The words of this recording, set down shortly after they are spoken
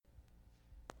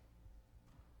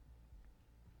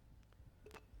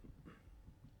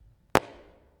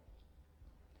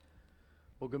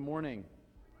Well, good morning.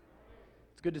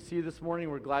 It's good to see you this morning.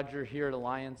 We're glad you're here at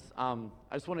Alliance. I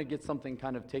just want to get something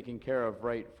kind of taken care of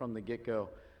right from the get-go.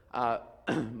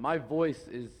 My voice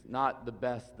is not the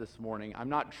best this morning. I'm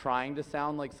not trying to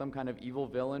sound like some kind of evil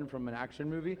villain from an action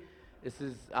movie.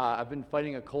 I've been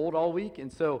fighting a cold all week,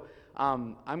 and so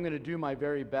I'm going to do my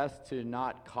very best to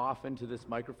not cough into this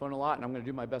microphone a lot, and I'm going to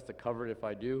do my best to cover it if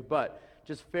I do. But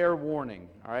just fair warning,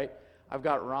 all right? I've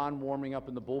got Ron warming up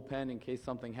in the bullpen in case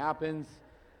something happens,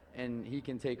 and he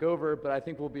can take over, but I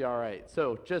think we'll be all right.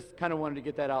 So just kind of wanted to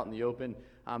get that out in the open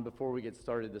before we get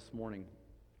started this morning.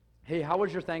 Hey, how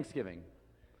was your Thanksgiving?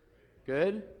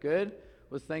 Good?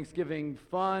 Was Thanksgiving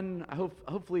fun?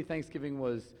 Hopefully Thanksgiving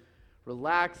was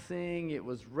relaxing, it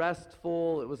was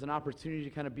restful, it was an opportunity to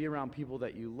kind of be around people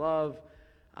that you love.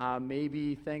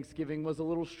 Maybe Thanksgiving was a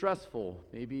little stressful.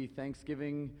 Maybe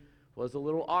Thanksgiving was a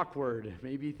little awkward.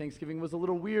 Maybe Thanksgiving was a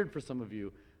little weird for some of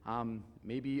you.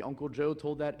 Maybe Uncle Joe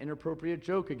told that inappropriate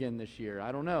joke again this year.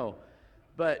 I don't know.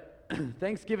 But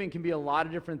Thanksgiving can be a lot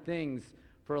of different things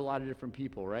for a lot of different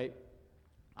people, right?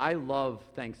 I love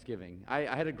Thanksgiving.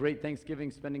 I had a great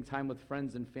Thanksgiving spending time with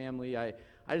friends and family. I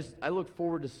look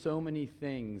forward to so many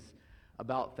things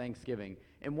about Thanksgiving.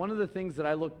 And one of the things that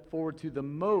I look forward to the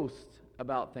most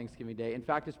about Thanksgiving Day, in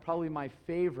fact, it's probably my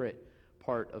favorite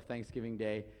part of Thanksgiving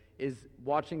Day, is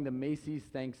watching the Macy's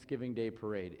Thanksgiving Day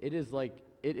Parade. It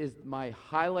is my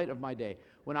highlight of my day.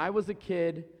 When I was a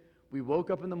kid, we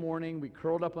woke up in the morning, we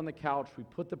curled up on the couch, we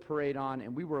put the parade on,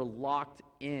 and we were locked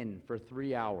in for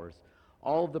 3 hours.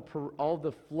 All the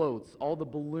floats, all the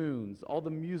balloons, all the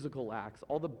musical acts,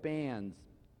 all the bands,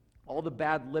 all the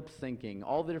bad lip syncing,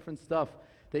 all the different stuff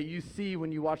that you see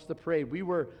when you watch the parade. We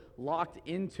were locked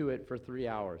into it for 3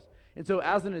 hours. And so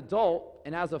as an adult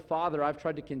and as a father, I've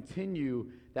tried to continue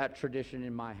that tradition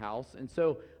in my house. And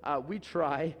so we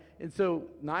try. And so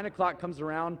 9 o'clock comes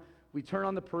around, we turn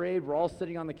on the parade, we're all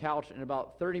sitting on the couch, and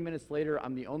about 30 minutes later,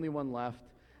 I'm the only one left.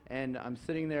 And I'm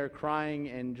sitting there crying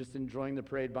and just enjoying the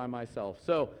parade by myself.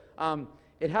 So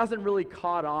it hasn't really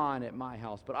caught on at my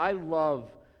house, but I love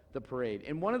the parade.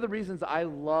 And one of the reasons I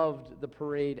loved the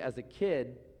parade as a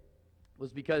kid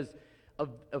was because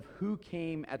of who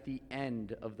came at the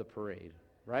end of the parade,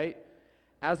 right?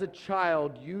 As a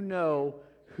child, you know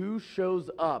who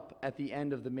shows up at the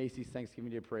end of the Macy's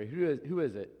Thanksgiving Day Parade. Who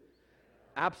is it?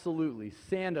 Absolutely.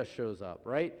 Santa shows up,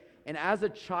 right? And as a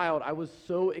child, I was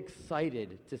so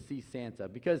excited to see Santa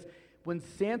because when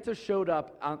Santa showed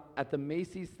up at the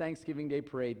Macy's Thanksgiving Day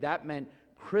Parade, that meant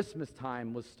Christmas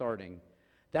time was starting.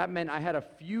 That meant I had a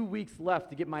few weeks left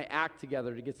to get my act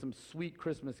together to get some sweet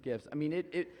Christmas gifts. I mean,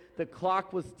 the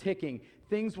clock was ticking.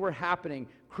 Things were happening.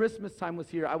 Christmas time was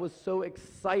here. I was so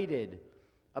excited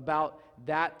about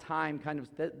that time,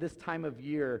 this time of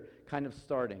year kind of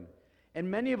starting. And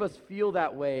many of us feel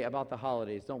that way about the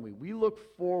holidays, don't we? We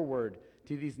look forward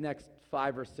to these next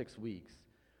 5 or 6 weeks.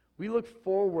 We look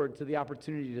forward to the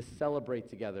opportunity to celebrate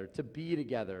together, to be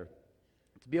together,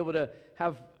 to be able to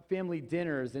have family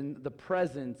dinners and the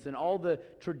presents and all the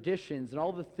traditions and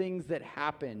all the things that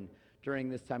happen during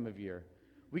this time of year.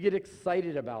 We get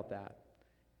excited about that.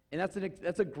 And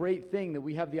that's a great thing that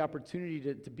we have the opportunity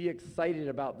to be excited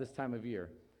about this time of year.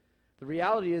 The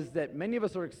reality is that many of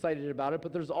us are excited about it,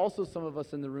 but there's also some of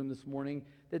us in the room this morning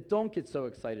that don't get so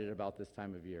excited about this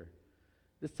time of year.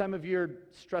 This time of year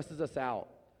stresses us out.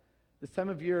 This time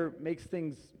of year makes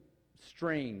things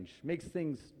strange, makes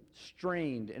things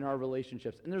strained in our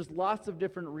relationships. And there's lots of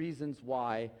different reasons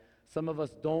why some of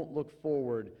us don't look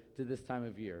forward to this time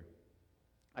of year.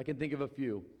 I can think of a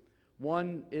few.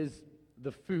 One is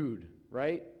the food,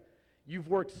 right? You've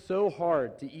worked so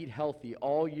hard to eat healthy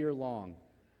all year long.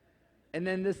 And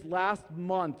then this last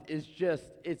month is just,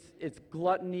 it's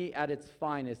gluttony at its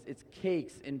finest. It's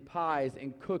cakes and pies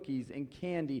and cookies and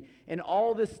candy and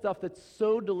all this stuff that's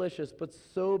so delicious but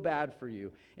so bad for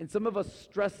you. And some of us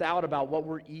stress out about what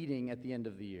we're eating at the end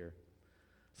of the year.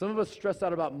 Some of us stress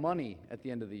out about money at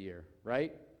the end of the year,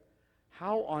 right?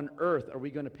 How on earth are we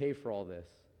going to pay for all this?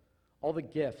 All the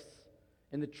gifts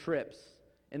and the trips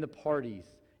and the parties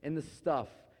and the stuff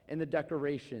and the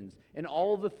decorations, and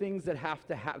all the things that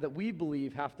that we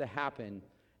believe have to happen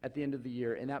at the end of the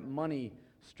year, and that money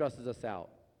stresses us out.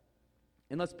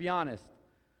 And let's be honest,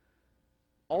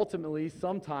 ultimately,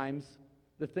 sometimes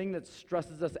the thing that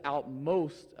stresses us out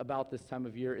most about this time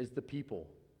of year is the people,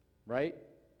 right?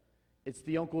 It's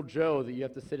the Uncle Joe that you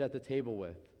have to sit at the table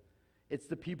with. It's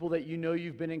the people that you know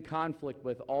you've been in conflict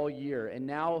with all year, and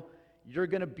now you're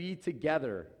going to be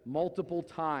together multiple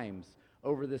times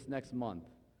over this next month.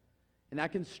 And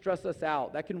that can stress us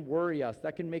out. That can worry us.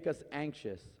 That can make us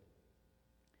anxious.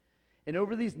 And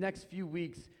over these next few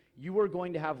weeks, you are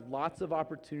going to have lots of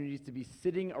opportunities to be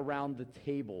sitting around the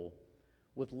table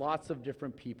with lots of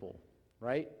different people,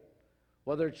 right?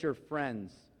 Whether it's your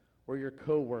friends or your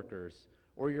coworkers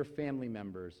or your family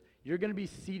members, you're going to be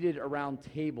seated around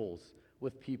tables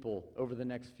with people over the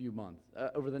next few months,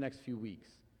 over the next few weeks.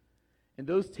 And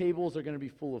those tables are going to be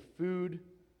full of food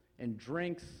and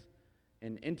drinks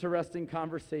and interesting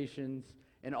conversations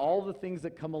and all the things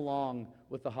that come along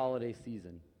with the holiday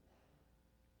season.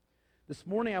 This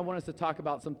morning, I want us to talk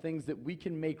about some things that we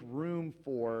can make room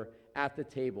for at the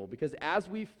table. Because as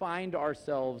we find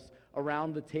ourselves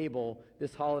around the table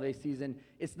this holiday season,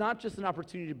 it's not just an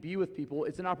opportunity to be with people,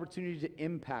 it's an opportunity to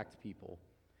impact people.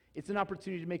 It's an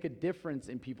opportunity to make a difference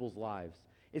in people's lives.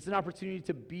 It's an opportunity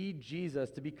to be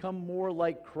Jesus, to become more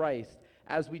like Christ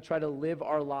as we try to live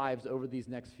our lives over these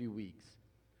next few weeks.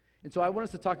 And so I want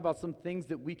us to talk about some things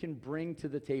that we can bring to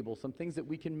the table, some things that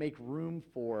we can make room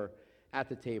for at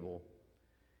the table.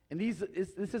 And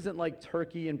this isn't like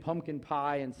turkey and pumpkin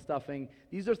pie and stuffing.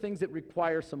 These are things that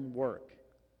require some work.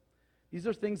 These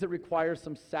are things that require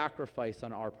some sacrifice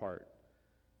on our part.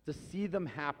 To see them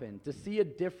happen, to see a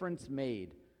difference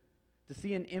made, to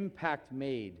see an impact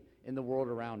made in the world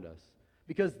around us.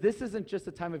 Because this isn't just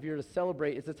a time of year to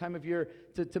celebrate, it's a time of year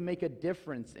to make a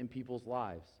difference in people's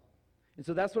lives. And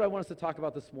so that's what I want us to talk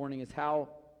about this morning, is how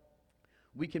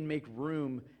we can make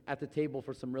room at the table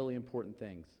for some really important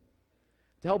things.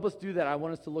 To help us do that, I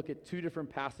want us to look at two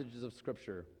different passages of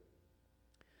Scripture.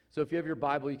 So if you have your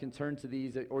Bible, you can turn to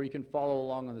these, or you can follow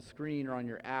along on the screen or on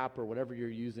your app or whatever you're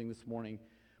using this morning.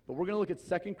 But we're going to look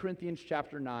at 2 Corinthians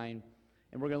chapter 9,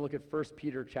 and we're going to look at 1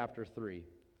 Peter chapter 3.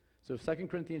 So 2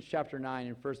 Corinthians chapter 9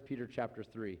 and 1 Peter chapter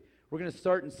 3. We're going to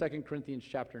start in 2 Corinthians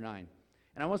chapter 9.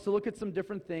 And I want us to look at some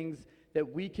different things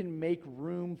that we can make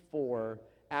room for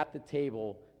at the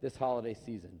table this holiday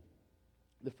season.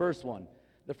 The first one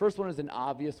is an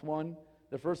obvious one.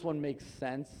 The first one makes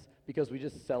sense because we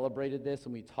just celebrated this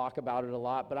and we talk about it a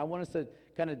lot, but I want us to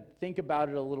kind of think about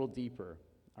it a little deeper,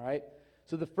 all right?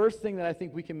 So the first thing that I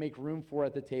think we can make room for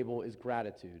at the table is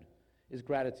gratitude.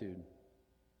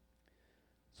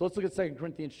 So let's look at 2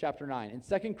 Corinthians chapter 9. In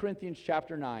 2 Corinthians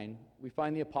chapter 9, we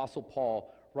find the Apostle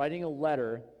Paul writing a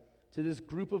letter to this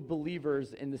group of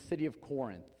believers in the city of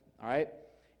Corinth, all right?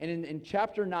 And in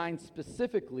chapter 9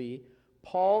 specifically,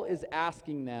 Paul is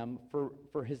asking them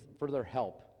for their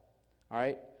help, all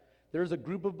right? There's a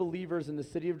group of believers in the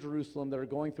city of Jerusalem that are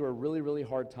going through a really, really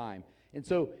hard time. And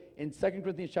so in 2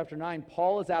 Corinthians chapter 9,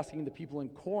 Paul is asking the people in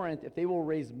Corinth if they will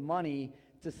raise money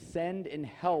to send and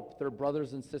help their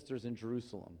brothers and sisters in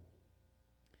Jerusalem.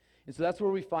 And so that's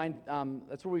where we find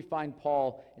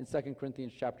Paul in 2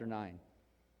 Corinthians chapter 9.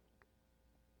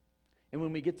 And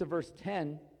when we get to verse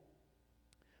 10,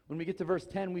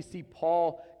 we see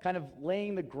Paul kind of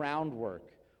laying the groundwork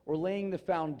or laying the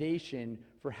foundation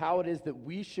for how it is that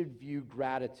we should view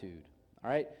gratitude. All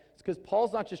right? It's because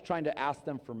Paul's not just trying to ask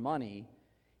them for money.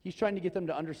 He's trying to get them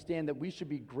to understand that we should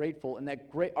be grateful, and that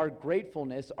our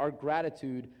gratefulness, our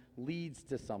gratitude, leads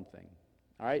to something.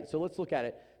 All right? So let's look at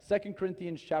it. 2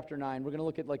 Corinthians chapter 9, we're going to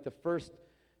look at like the first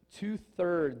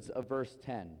 2/3 of verse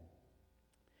 10.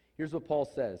 Here's what Paul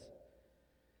says.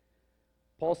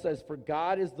 Paul says, "For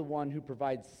God is the one who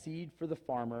provides seed for the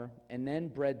farmer and then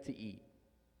bread to eat.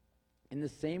 In the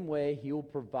same way, he will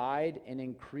provide and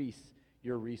increase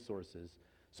your resources."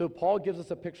 So Paul gives us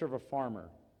a picture of a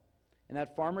farmer. And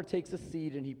that farmer takes a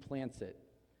seed and he plants it.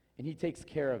 And he takes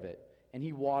care of it. And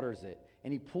he waters it.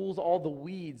 And he pulls all the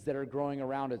weeds that are growing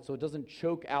around it so it doesn't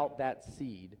choke out that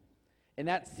seed. And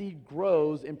that seed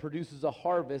grows and produces a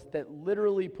harvest that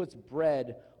literally puts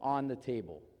bread on the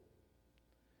table.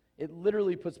 It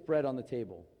literally puts bread on the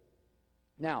table.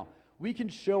 Now, we can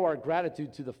show our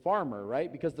gratitude to the farmer,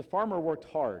 right? Because the farmer worked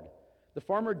hard. The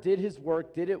farmer did his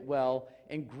work, did it well,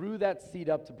 and grew that seed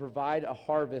up to provide a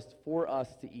harvest for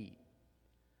us to eat.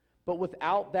 But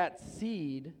without that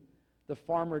seed, the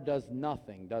farmer does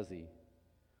nothing, does he?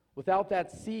 Without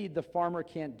that seed, the farmer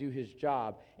can't do his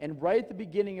job. And right at the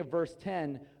beginning of verse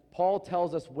 10, Paul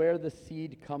tells us where the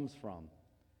seed comes from.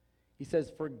 He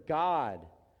says, for God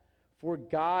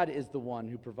is the one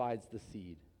who provides the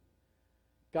seed.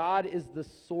 God is the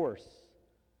source.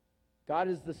 God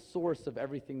is the source of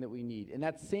everything that we need. And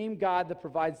that same God that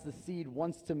provides the seed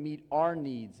wants to meet our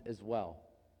needs as well.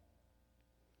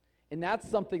 And that's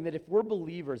something that if we're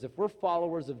believers, if we're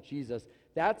followers of Jesus,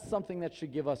 that's something that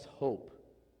should give us hope,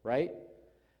 right?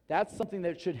 That's something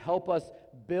that should help us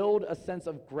build a sense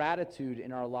of gratitude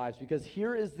in our lives, because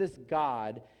here is this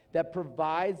God that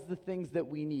provides the things that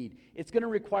we need. It's going to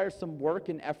require some work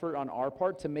and effort on our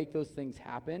part to make those things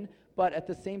happen, but at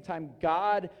the same time,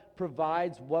 God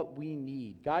provides what we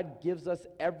need. God gives us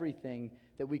everything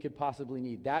that we could possibly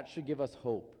need. That should give us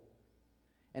hope.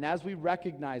 And as we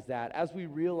recognize that, as we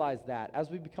realize that, as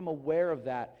we become aware of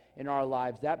that in our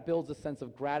lives, that builds a sense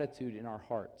of gratitude in our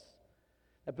hearts.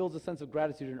 That builds a sense of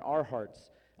gratitude in our hearts.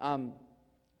 And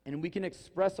we can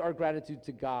express our gratitude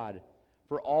to God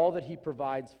for all that he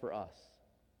provides for us,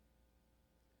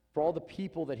 for all the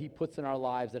people that he puts in our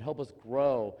lives that help us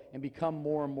grow and become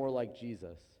more and more like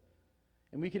Jesus.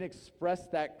 And we can express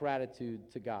that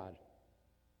gratitude to God.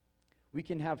 We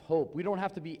can have hope. We don't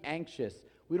have to be anxious.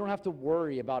 We don't have to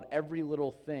worry about every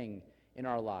little thing in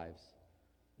our lives.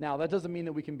 Now, that doesn't mean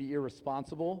that we can be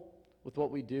irresponsible with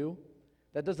what we do.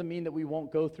 That doesn't mean that we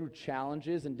won't go through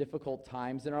challenges and difficult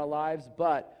times in our lives,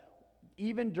 but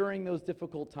even during those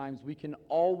difficult times, we can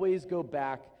always go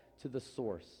back to the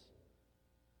source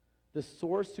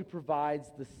who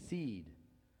provides the seed,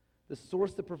 the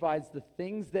source that provides the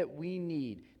things that we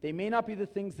need. They may not be the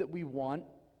things that we want.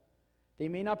 They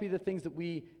may not be the things that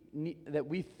we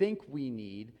think we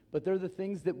need, but they're the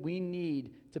things that we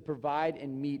need to provide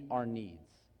and meet our needs.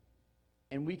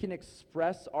 And we can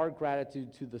express our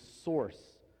gratitude to the source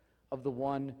of the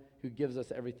one who gives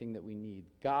us everything that we need.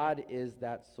 God is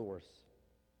that source.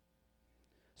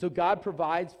 So God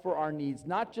provides for our needs,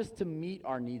 not just to meet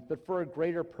our needs, but for a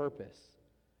greater purpose,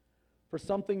 for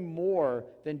something more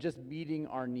than just meeting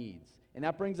our needs. And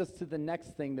that brings us to the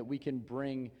next thing that we can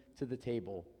bring to the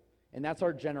table, and that's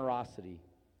our generosity.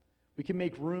 We can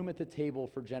make room at the table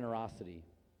for generosity.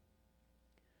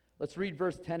 Let's read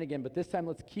verse 10 again, but this time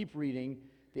let's keep reading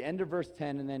the end of verse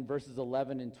 10 and then verses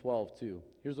 11 and 12 too.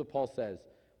 Here's what Paul says.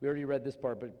 We already read this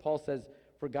part, but Paul says,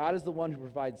 "For God is the one who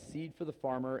provides seed for the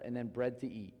farmer and then bread to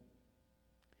eat.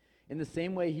 In the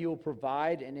same way, he will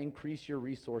provide and increase your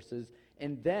resources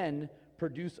and then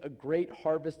produce a great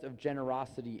harvest of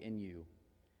generosity in you.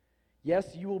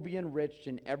 Yes, you will be enriched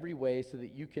in every way so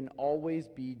that you can always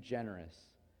be generous.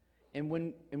 And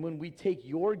when we take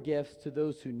your gifts to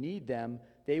those who need them,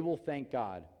 they will thank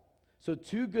God. So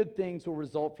 2 good things will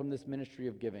result from this ministry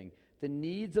of giving. The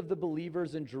needs of the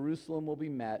believers in Jerusalem will be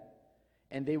met,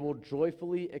 and they will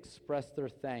joyfully express their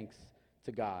thanks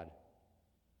to God."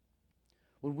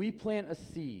 When we plant a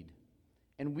seed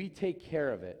and we take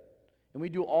care of it, and we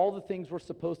do all the things we're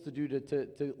supposed to do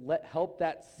to help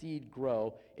that seed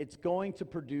grow, it's going to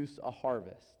produce a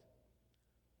harvest.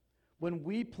 When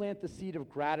we plant the seed of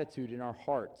gratitude in our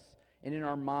hearts and in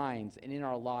our minds and in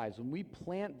our lives, when we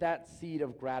plant that seed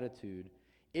of gratitude,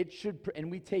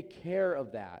 and we take care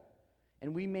of that,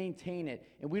 and we maintain it,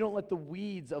 and we don't let the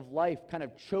weeds of life kind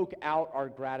of choke out our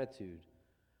gratitude.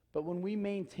 But when we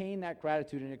maintain that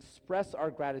gratitude and express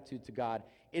our gratitude to God,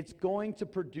 it's going to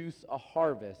produce a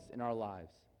harvest in our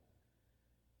lives.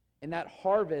 And that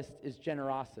harvest is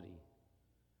generosity.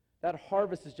 That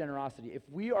harvest is generosity. If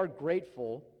we are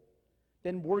grateful,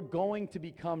 then we're going to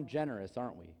become generous,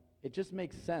 aren't we? It just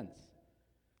makes sense.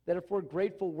 That if we're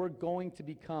grateful, we're going to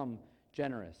become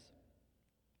generous.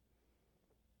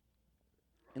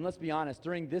 And let's be honest,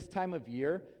 during this time of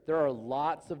year, there are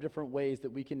lots of different ways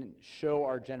that we can show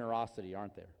our generosity,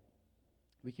 aren't there?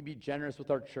 We can be generous with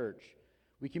our church.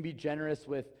 We can be generous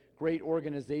with great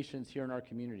organizations here in our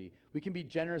community. We can be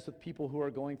generous with people who are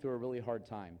going through a really hard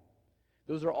time.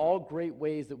 Those are all great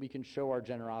ways that we can show our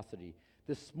generosity.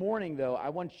 This morning, though, I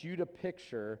want you to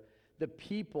picture the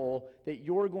people that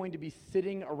you're going to be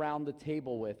sitting around the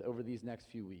table with over these next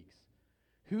few weeks.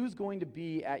 Who's going to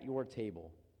be at your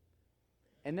table?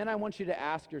 And then I want you to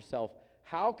ask yourself,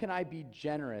 how can I be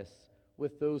generous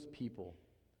with those people?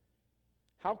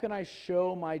 How can I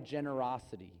show my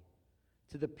generosity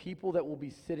to the people that will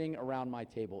be sitting around my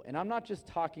table? And I'm not just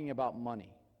talking about money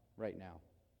right now.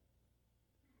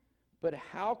 But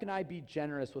how can I be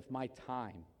generous with my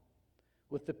time,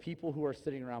 with the people who are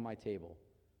sitting around my table?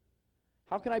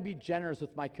 How can I be generous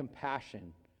with my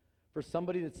compassion for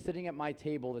somebody that's sitting at my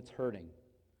table that's hurting?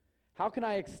 How can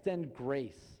I extend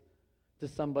grace to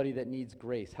somebody that needs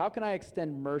grace? How can I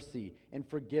extend mercy and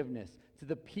forgiveness to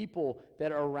the people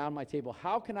that are around my table?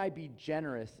 How can I be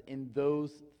generous in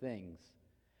those things?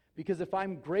 Because if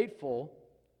I'm grateful,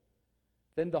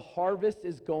 then the harvest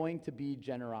is going to be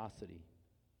generosity.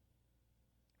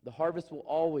 The harvest will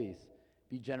always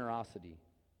be generosity.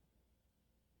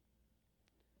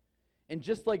 And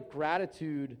just like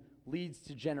gratitude leads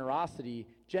to generosity,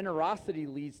 generosity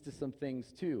leads to some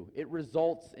things too. It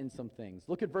results in some things.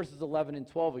 Look at verses 11 and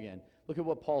 12 again. Look at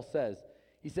what Paul says.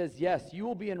 He says, yes, you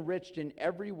will be enriched in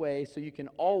every way so you can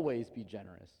always be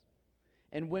generous.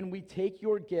 And when we take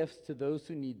your gifts to those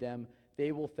who need them,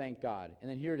 they will thank God. And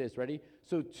then here it is, ready?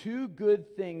 So 2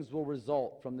 good things will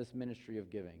result from this ministry of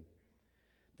giving.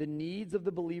 The needs of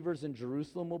the believers in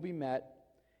Jerusalem will be met,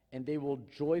 and they will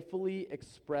joyfully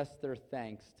express their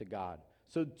thanks to God.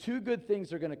 So 2 good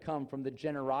things are going to come from the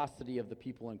generosity of the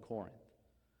people in Corinth.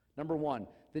 Number 1,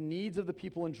 the needs of the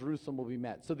people in Jerusalem will be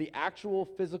met. So the actual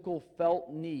physical felt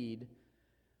need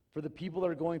for the people that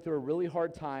are going through a really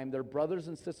hard time, their brothers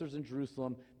and sisters in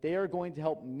Jerusalem, they are going to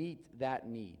help meet that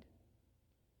need.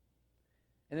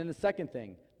 And then the second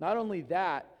thing, not only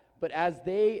that, but as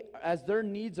their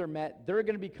needs are met, they're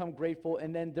going to become grateful,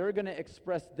 and then they're going to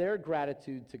express their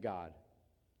gratitude to God.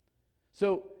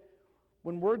 So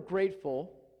when we're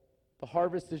grateful, the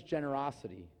harvest is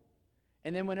generosity.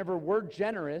 And then whenever we're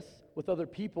generous with other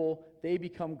people, they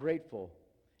become grateful.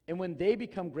 And when they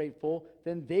become grateful,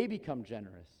 then they become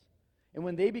generous. And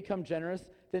when they become generous,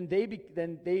 then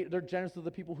they're generous with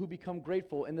the people who become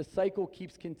grateful. And the cycle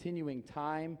keeps continuing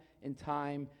time and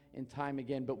time and time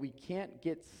again. But we can't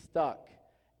get stuck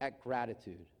at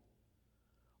gratitude.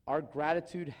 Our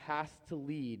gratitude has to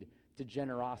lead to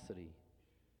generosity.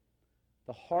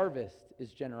 The harvest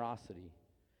is generosity.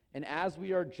 And as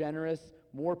we are generous,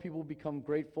 more people become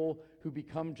grateful, who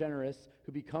become generous,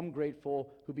 who become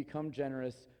grateful, who become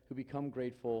generous, who become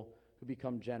grateful, who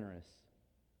become generous.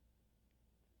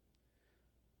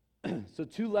 So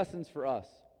 2 lessons for us.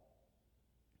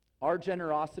 Our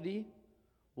generosity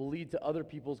will lead to other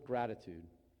people's gratitude.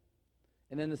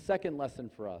 And then the second lesson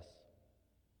for us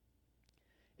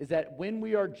is that when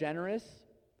we are generous,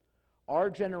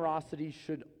 our generosity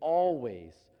should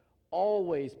always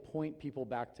point people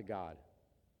back to God.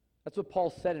 That's what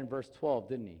Paul said in verse 12,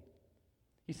 didn't he?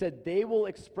 He said, they will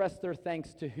express their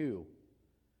thanks to who?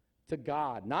 To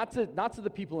God. Not to the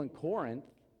people in Corinth,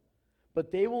 but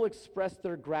they will express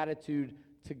their gratitude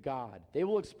to God. They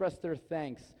will express their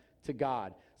thanks to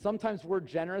God. Sometimes we're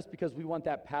generous because we want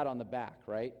that pat on the back,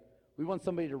 right? We want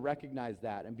somebody to recognize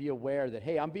that and be aware that,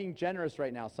 hey, I'm being generous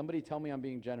right now. Somebody tell me I'm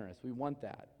being generous. We want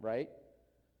that, right?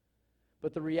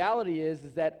 But the reality is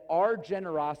that our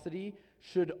generosity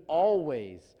should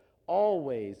always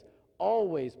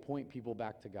point people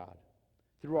back to God.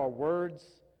 Through our words,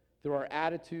 through our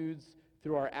attitudes,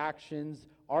 through our actions,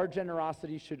 our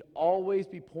generosity should always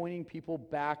be pointing people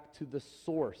back to the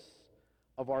source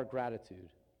of our gratitude.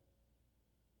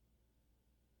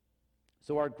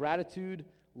 So our gratitude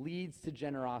leads to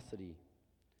generosity,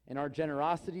 and our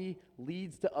generosity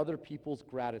leads to other people's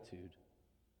gratitude.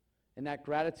 And that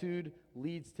gratitude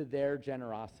leads to their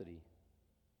generosity.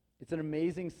 It's an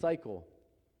amazing cycle,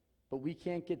 but we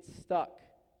can't get stuck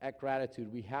at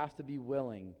gratitude. We have to be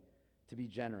willing to be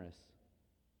generous.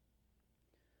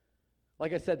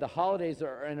 Like I said, the holidays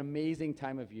are an amazing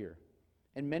time of year.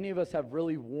 And many of us have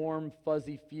really warm,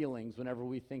 fuzzy feelings whenever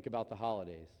we think about the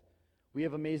holidays. We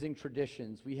have amazing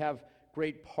traditions. We have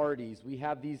great parties. We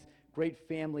have these great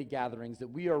family gatherings that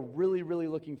we are really, really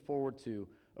looking forward to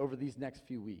over these next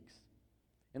few weeks.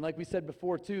 And like we said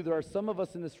before, too, there are some of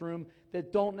us in this room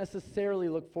that don't necessarily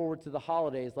look forward to the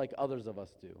holidays like others of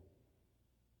us do.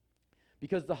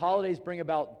 Because the holidays bring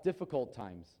about difficult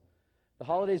times. The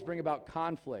holidays bring about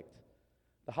conflict.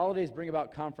 The holidays bring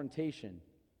about confrontation.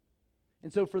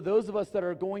 And so for those of us that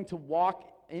are going to walk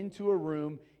into a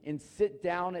room and sit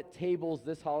down at tables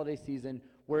this holiday season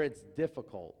where it's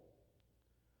difficult,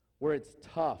 where it's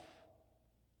tough,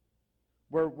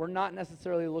 where we're not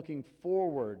necessarily looking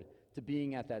forward to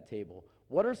being at that table,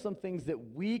 what are some things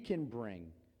that we can bring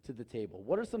to the table?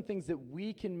 What are some things that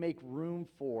we can make room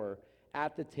for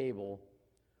at the table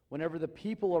whenever the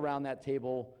people around that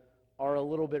table are a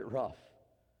little bit rough,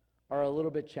 are a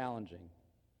little bit challenging?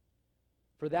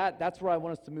 For that's where I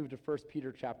want us to move to 1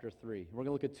 Peter chapter 3. We're going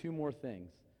to look at 2 more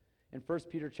things in 1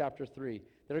 Peter chapter 3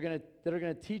 that are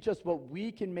going to teach us what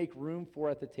we can make room for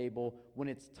at the table when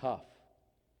it's tough,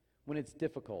 when it's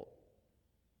difficult.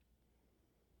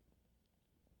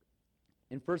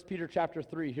 In 1 Peter chapter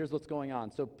 3, here's what's going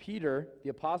on. So Peter,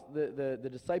 the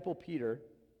disciple Peter,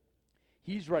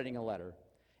 he's writing a letter.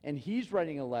 And he's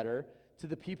writing a letter to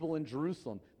the people in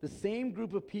Jerusalem. The same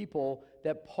group of people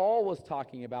that Paul was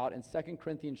talking about in 2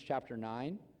 Corinthians chapter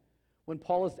 9, when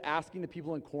Paul is asking the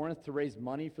people in Corinth to raise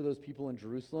money for those people in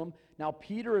Jerusalem. Now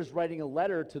Peter is writing a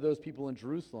letter to those people in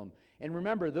Jerusalem. And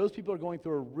remember, those people are going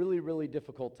through a really, really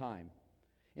difficult time.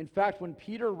 In fact, when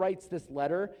Peter writes this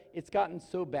letter, it's gotten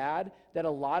so bad that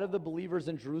a lot of the believers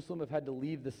in Jerusalem have had to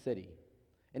leave the city.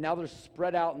 And now they're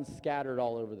spread out and scattered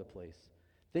all over the place.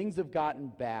 Things have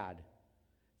gotten bad.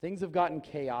 Things have gotten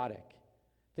chaotic.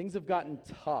 Things have gotten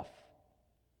tough.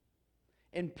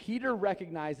 And Peter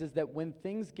recognizes that when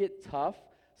things get tough,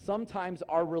 sometimes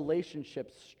our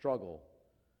relationships struggle.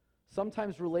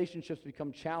 Sometimes relationships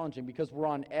become challenging because we're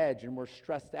on edge and we're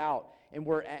stressed out and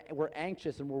we're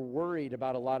anxious and we're worried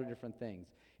about a lot of different things.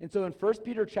 And so in 1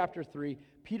 Peter chapter 3,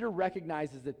 Peter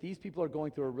recognizes that these people are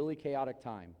going through a really chaotic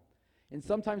time. And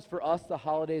sometimes for us, the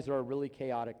holidays are a really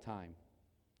chaotic time.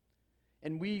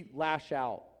 And we lash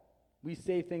out. We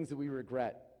say things that we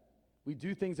regret. We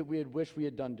do things that we had wished we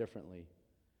had done differently.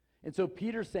 And so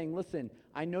Peter's saying, listen,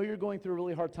 I know you're going through a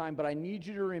really hard time, but I need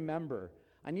you to remember.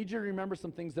 I need you to remember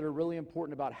some things that are really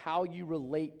important about how you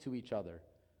relate to each other.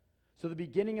 So the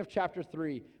beginning of chapter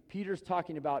 3, Peter's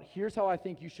talking about, here's how I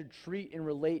think you should treat and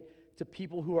relate to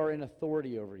people who are in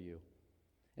authority over you.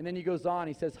 And then he goes on,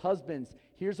 he says, husbands,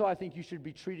 here's how I think you should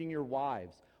be treating your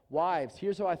wives. Wives,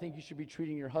 here's how I think you should be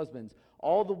treating your husbands.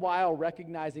 All the while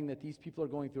recognizing that these people are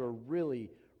going through a really,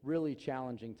 really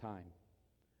challenging time.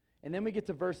 And then we get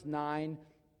to verse 9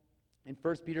 in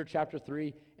 1 Peter chapter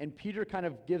 3, and Peter kind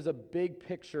of gives a big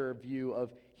picture view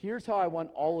of, here's how I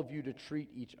want all of you to treat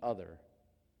each other.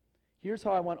 Here's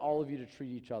how I want all of you to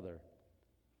treat each other.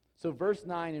 So verse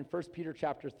 9 in 1 Peter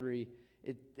chapter 3,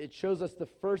 it shows us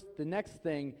the next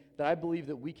thing that I believe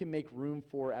that we can make room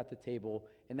for at the table,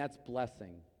 and that's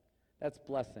blessing. That's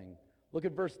blessing. Look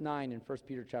at verse 9 in 1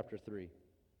 Peter chapter 3.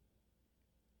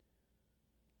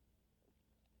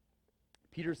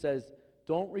 Peter says,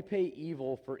 don't repay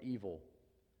evil for evil.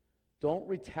 Don't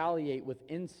retaliate with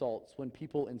insults when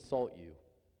people insult you.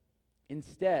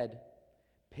 Instead,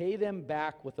 pay them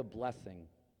back with a blessing.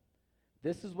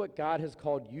 This is what God has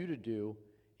called you to do,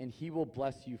 and he will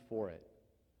bless you for it.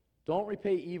 Don't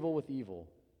repay evil with evil.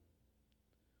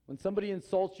 When somebody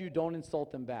insults you, don't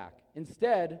insult them back.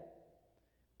 Instead,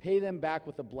 pay them back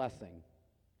with a blessing.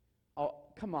 Oh,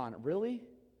 come on, really?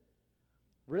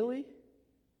 Really?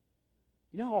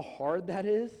 You know how hard that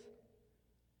is?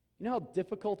 You know how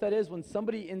difficult that is? When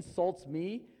somebody insults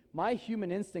me, my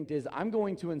human instinct is I'm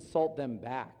going to insult them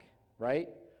back, right?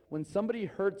 When somebody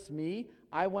hurts me,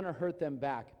 I want to hurt them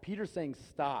back. Peter's saying,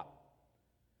 stop.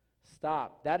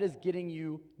 Stop. That is getting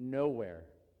you nowhere.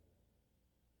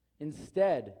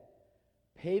 Instead,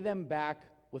 pay them back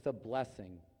with a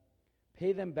blessing.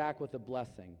 Pay them back with a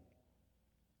blessing.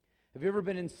 Have you ever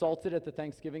been insulted at the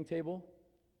Thanksgiving table?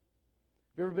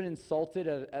 Have you ever been insulted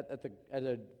at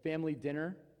a family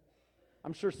dinner?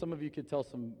 I'm sure some of you could tell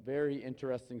some very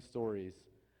interesting stories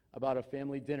about a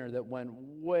family dinner that went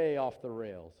way off the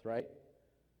rails, right?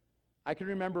 I can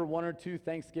remember one or two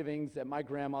Thanksgivings at my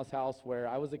grandma's house where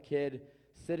I was a kid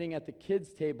sitting at the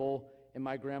kids' table in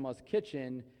my grandma's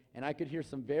kitchen, and I could hear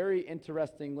some very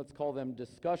interesting, let's call them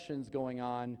discussions going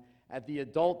on at the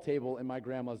adult table in my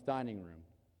grandma's dining room.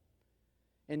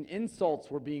 And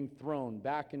insults were being thrown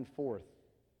back and forth.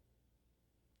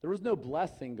 There was no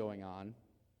blessing going on.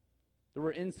 There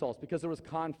were insults because there was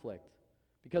conflict,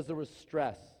 because there was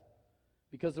stress,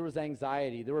 because there was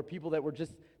anxiety. There were people that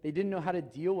they didn't know how to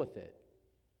deal with it.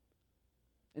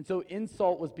 And so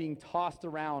insult was being tossed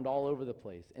around all over the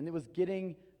place, and it was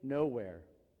getting nowhere.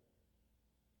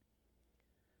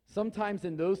 Sometimes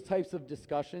in those types of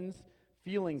discussions,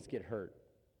 feelings get hurt.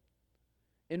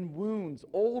 And wounds,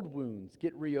 old wounds,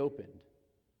 get reopened.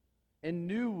 And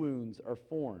new wounds are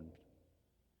formed.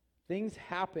 Things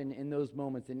happen in those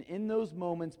moments. And in those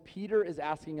moments, Peter is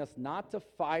asking us not to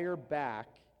fire back,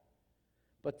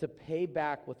 but to pay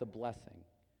back with a blessing.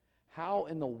 How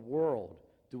in the world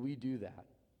do we do that?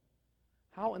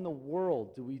 How in the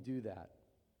world do we do that?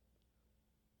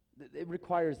 It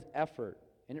requires effort,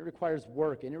 and it requires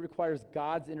work, and it requires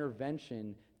God's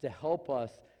intervention to help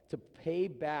us to pay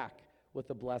back with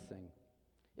a blessing.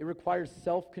 It requires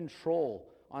self-control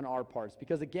on our parts,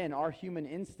 because again, our human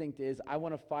instinct is, I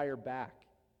want to fire back.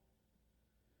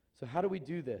 So how do we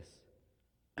do this?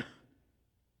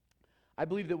 I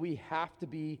believe that we have to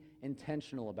be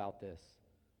intentional about this.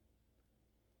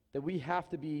 That we have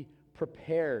to be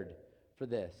prepared for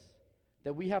this.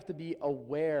 That we have to be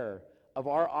aware of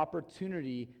our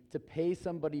opportunity to pay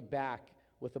somebody back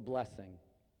with a blessing.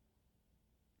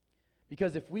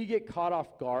 Because if we get caught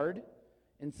off guard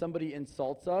and somebody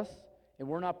insults us and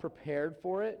we're not prepared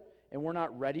for it and we're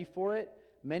not ready for it,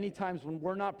 many times when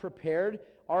we're not prepared,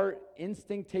 our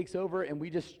instinct takes over and we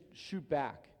just shoot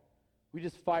back. We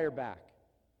just fire back.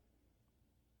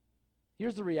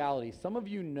 Here's the reality. Some of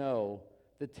you know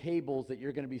the tables that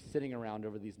you're going to be sitting around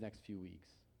over these next few weeks.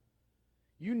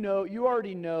 You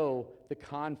already know the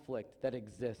conflict that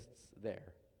exists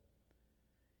there.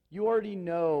 You already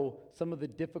know some of the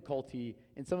difficulty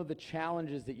and some of the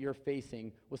challenges that you're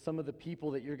facing with some of the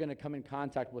people that you're going to come in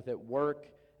contact with at work,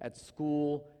 at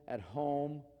school, at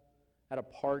home, at a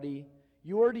party.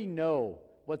 You already know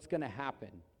what's going to happen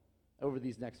over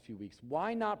these next few weeks?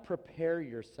 Why not prepare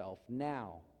yourself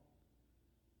now?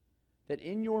 That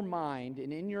in your mind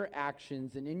and in your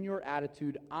actions and in your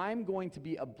attitude, I'm going to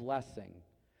be a blessing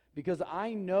because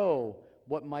I know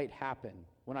what might happen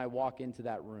when I walk into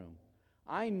that room.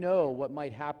 I know what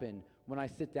might happen when I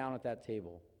sit down at that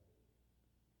table.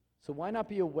 So why not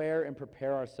be aware and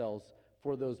prepare ourselves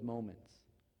for those moments?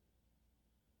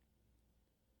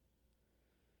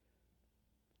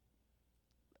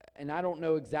 And I don't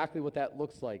know exactly what that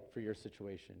looks like for your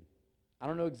situation. I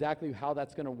don't know exactly how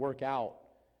that's going to work out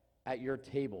at your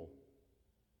table.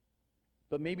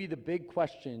 But maybe the big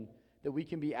question that we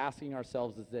can be asking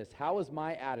ourselves is this: how is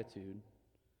my attitude?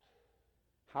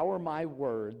 How are my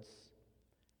words?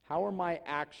 How are my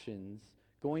actions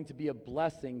going to be a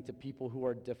blessing to people who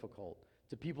are difficult,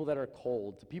 to people that are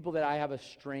cold, to people that I have a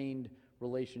strained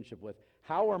relationship with?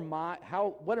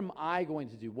 What am I going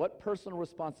to do? What personal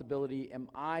responsibility am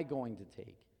I going to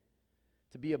take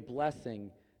to be a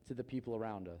blessing to the people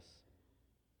around us?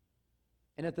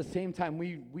 And at the same time,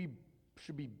 we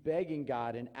should be begging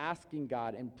God and asking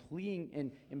God and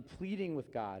pleading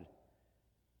with God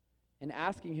and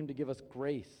asking Him to give us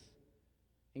grace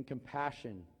and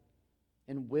compassion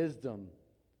and wisdom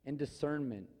and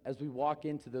discernment as we walk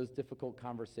into those difficult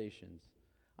conversations.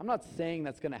 I'm not saying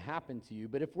that's going to happen to you,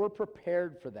 but if we're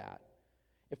prepared for that,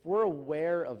 if we're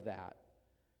aware of that,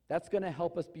 that's going to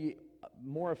help us be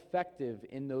more effective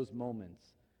in those moments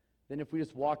than if we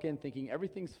just walk in thinking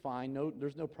everything's fine,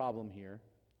 there's no problem here.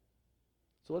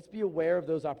 So let's be aware of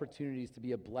those opportunities to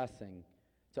be a blessing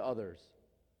to others.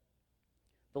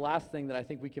 The last thing that I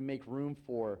think we can make room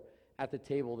for at the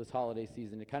table this holiday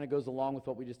season, it kind of goes along with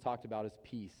what we just talked about, is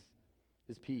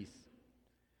peace.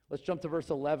 Let's jump to verse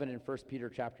 11 in 1 Peter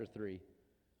chapter 3.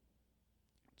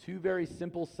 Two very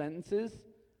simple sentences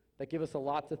that give us a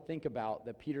lot to think about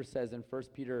that Peter says in 1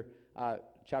 Peter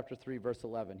chapter 3, verse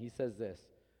 11. He says this: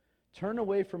 "Turn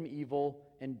away from evil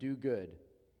and do good.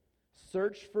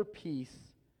 Search for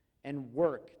peace and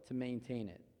work to maintain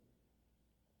it."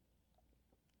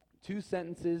 Two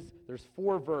sentences, there's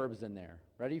 4 verbs in there.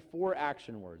 Ready? 4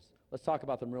 action words. Let's talk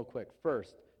about them real quick.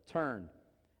 First, turn,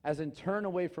 as in turn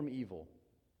away from evil.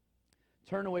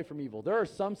 Turn away from evil. There are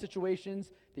some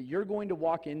situations that you're going to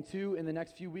walk into in the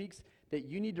next few weeks that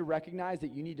you need to recognize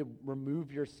that you need to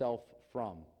remove yourself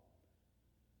from.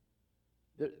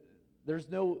 There's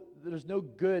no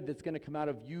good that's going to come out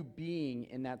of you being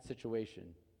in that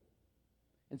situation.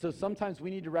 And so sometimes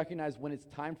we need to recognize when it's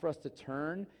time for us to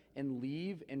turn and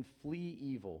leave and flee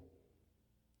evil.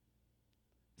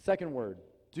 Second word,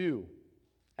 do,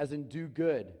 as in do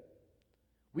good.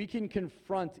 We can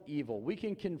confront evil. We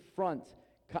can confront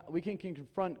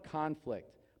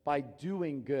conflict by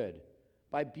doing good,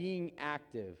 by being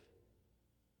active,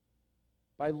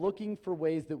 by looking for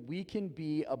ways that we can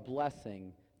be a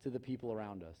blessing to the people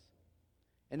around us.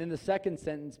 And in the second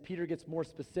sentence, Peter gets more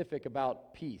specific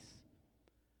about peace.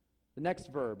 The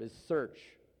next verb is search.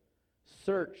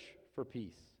 Search for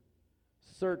peace.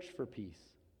 Search for peace.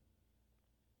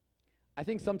 I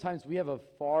think sometimes we have a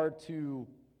far too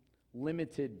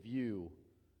limited view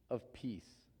of peace.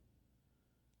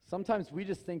 Sometimes we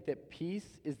just think that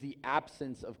peace is the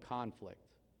absence of conflict,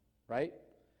 right?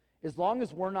 As long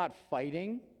as we're not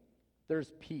fighting,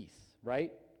 there's peace,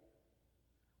 right?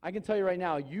 I can tell you right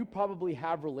now, you probably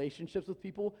have relationships with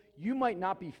people. You might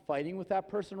not be fighting with that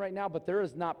person right now, but there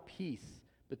is not peace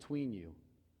between you.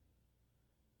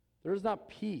 There is not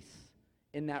peace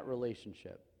in that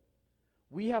relationship.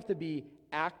 We have to be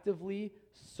actively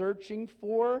searching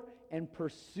for and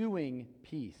pursuing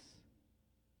peace.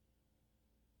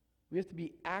 We have to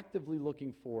be actively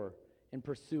looking for and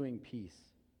pursuing peace.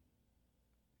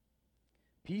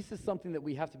 Peace is something that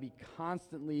we have to be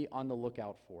constantly on the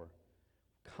lookout for,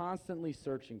 constantly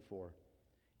searching for.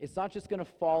 It's not just going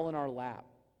to fall in our lap.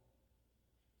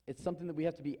 It's something that we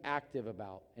have to be active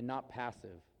about and not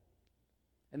passive.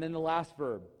 And then the last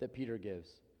verb that Peter gives.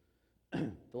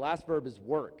 The last verb is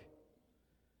work,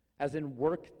 as in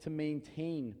work to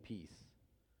maintain peace.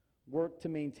 Work to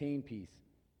maintain peace.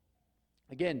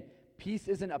 Again, peace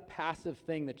isn't a passive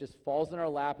thing that just falls in our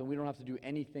lap and we don't have to do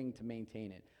anything to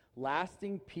maintain it.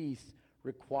 Lasting peace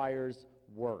requires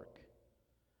work.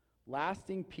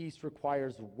 Lasting peace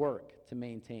requires work to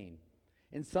maintain.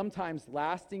 And sometimes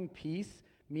lasting peace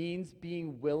means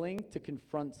being willing to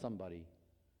confront somebody.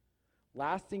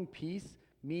 Lasting peace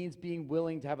means being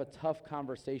willing to have a tough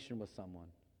conversation with someone.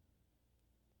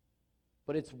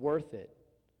 But it's worth it.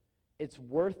 It's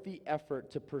worth the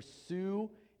effort to pursue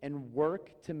and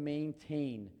work to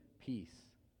maintain peace.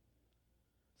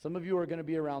 Some of you are going to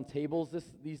be around tables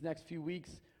these next few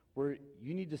weeks where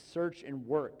you need to search and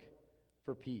work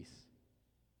for peace.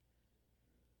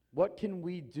 What can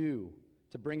we do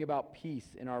to bring about peace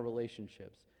in our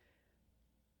relationships?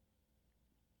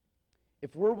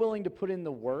 If we're willing to put in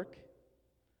the work,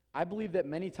 I believe that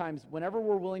many times, whenever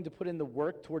we're willing to put in the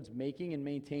work towards making and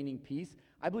maintaining peace,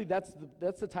 I believe that's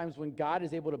the times when God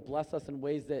is able to bless us in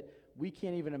ways that we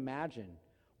can't even imagine.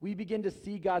 We begin to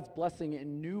see God's blessing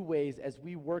in new ways as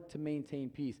we work to maintain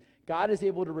peace. God is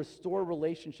able to restore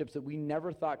relationships that we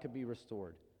never thought could be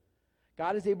restored.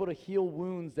 God is able to heal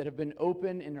wounds that have been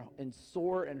open and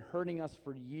sore and hurting us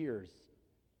for years.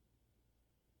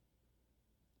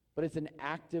 But it's an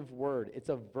active word. It's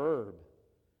a verb.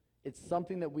 It's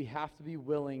something that we have to be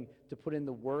willing to put in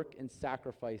the work and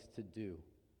sacrifice to do.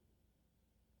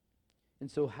 And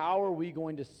so how are we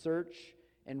going to search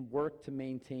and work to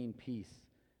maintain peace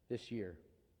this year?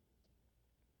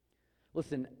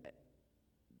 Listen,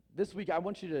 this week I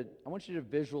want you to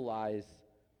visualize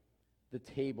the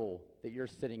table that you're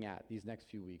sitting at these next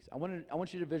few weeks. I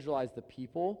want you to visualize the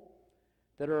people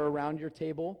that are around your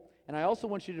table, and I also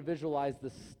want you to visualize the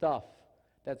stuff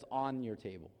that's on your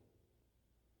table.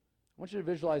 I want you to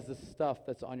visualize the stuff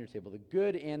that's on your table, the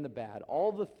good and the bad,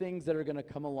 all the things that are going to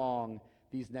come along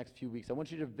these next few weeks. I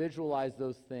want you to visualize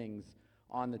those things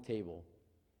on the table.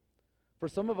 For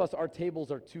some of us, our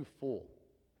tables are too full.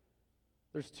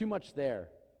 There's too much there.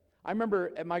 I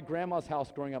remember at my grandma's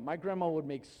house growing up, my grandma would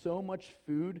make so much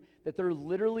food that there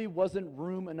literally wasn't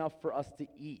room enough for us to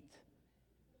eat.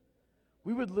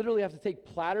 We would literally have to take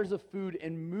platters of food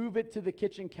and move it to the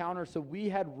kitchen counter so we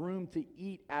had room to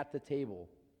eat at the table.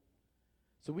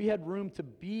 So we had room to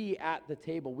be at the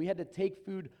table. We had to take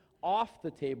food off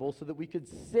the table so that we could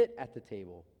sit at the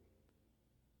table.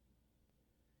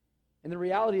 And the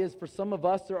reality is, for some of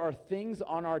us, there are things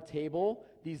on our table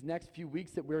these next few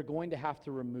weeks that we're going to have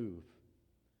to remove,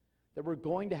 that we're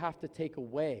going to have to take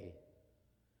away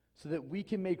so that we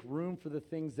can make room for the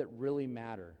things that really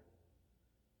matter.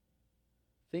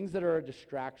 Things that are a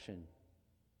distraction,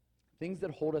 things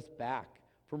that hold us back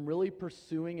from really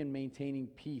pursuing and maintaining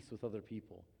peace with other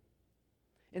people.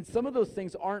 And some of those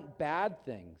things aren't bad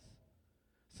things.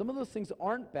 Some of those things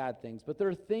aren't bad things, but there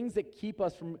are things that keep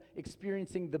us from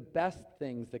experiencing the best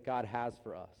things that God has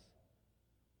for us.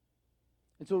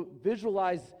 And so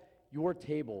visualize your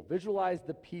table. Visualize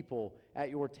the people at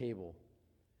your table.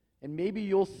 And maybe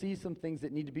you'll see some things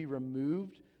that need to be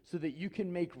removed so that you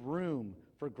can make room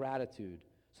for gratitude,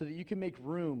 so that you can make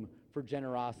room for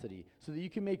generosity, so that you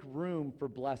can make room for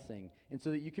blessing, and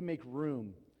so that you can make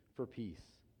room for peace.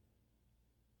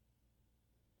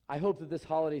 I hope that this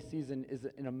holiday season is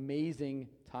an amazing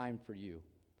time for you.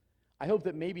 I hope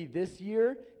that maybe this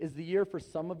year is the year for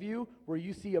some of you where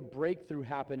you see a breakthrough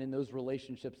happen in those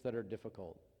relationships that are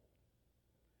difficult.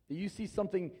 That you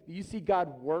see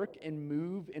God work and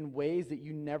move in ways that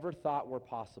you never thought were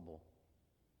possible.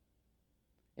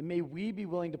 And may we be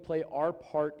willing to play our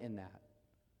part in that,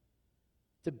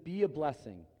 to be a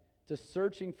blessing, to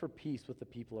searching for peace with the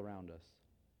people around us.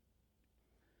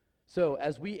 So,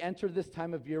 as we enter this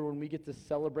time of year when we get to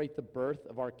celebrate the birth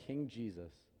of our King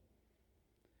Jesus,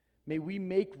 may we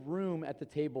make room at the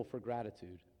table for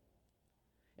gratitude.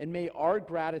 And may our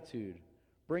gratitude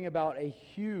bring about a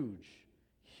huge,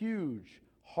 huge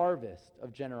harvest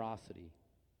of generosity.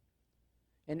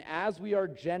 And as we are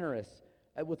generous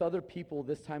with other people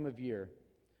this time of year,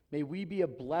 may we be a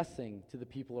blessing to the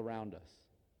people around us.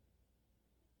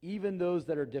 Even those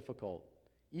that are difficult,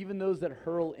 even those that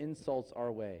hurl insults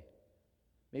our way.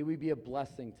 May we be a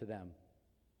blessing to them.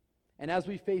 And as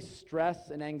we face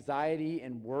stress and anxiety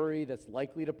and worry that's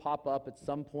likely to pop up at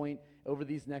some point over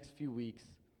these next few weeks,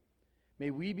 may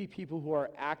we be people who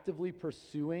are actively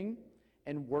pursuing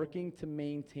and working to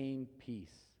maintain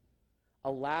peace,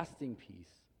 a lasting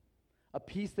peace, a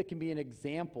peace that can be an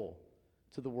example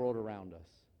to the world around us.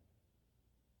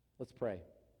 Let's pray.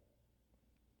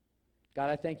 God,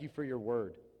 I thank you for your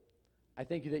word. I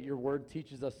thank you that your word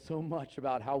teaches us so much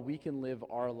about how we can live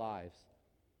our lives.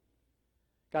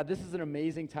 God, this is an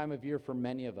amazing time of year for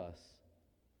many of us.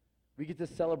 We get to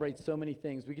celebrate so many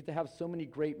things. We get to have so many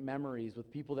great memories with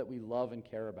people that we love and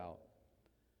care about.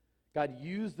 God,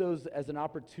 use those as an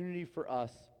opportunity for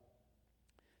us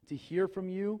to hear from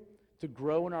you, to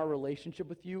grow in our relationship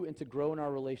with you, and to grow in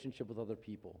our relationship with other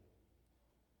people.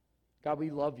 God,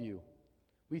 we love you.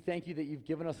 We thank you that you've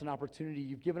given us an opportunity.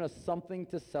 You've given us something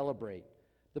to celebrate.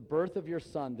 The birth of your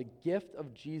Son, the gift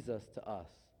of Jesus to us.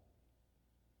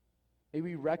 May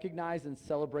we recognize and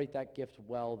celebrate that gift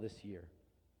well this year.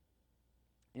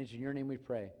 And it's in your name we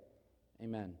pray.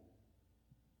 Amen.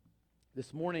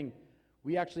 This morning,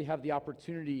 we actually have the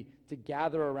opportunity to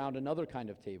gather around another kind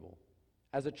of table.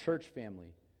 As a church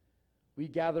family, we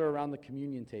gather around the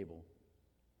communion table.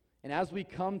 And as we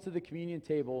come to the communion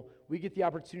table, we get the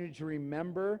opportunity to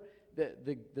remember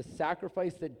the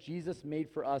sacrifice that Jesus made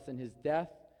for us in his death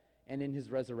and in his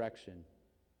resurrection.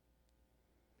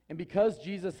 And because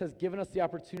Jesus has given us the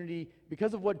opportunity,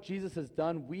 because of what Jesus has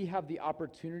done, we have the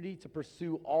opportunity to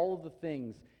pursue all of the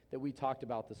things that we talked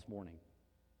about this morning.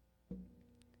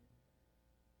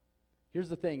 Here's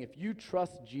the thing, if you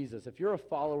trust Jesus, if you're a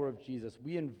follower of Jesus,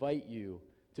 we invite you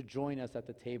to join us at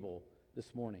the table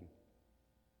this morning.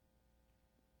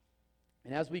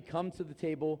 And as we come to the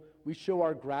table, we show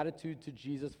our gratitude to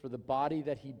Jesus for the body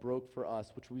that he broke for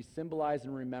us, which we symbolize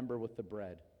and remember with the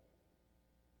bread.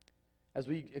 As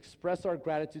we express our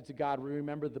gratitude to God, we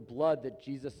remember the blood that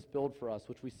Jesus spilled for us,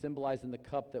 which we symbolize in the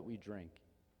cup that we drink,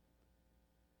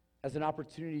 as an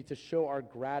opportunity to show our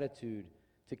gratitude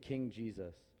to King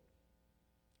Jesus.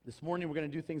 This morning, we're going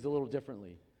to do things a little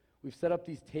differently. We've set up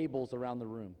these tables around the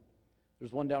room.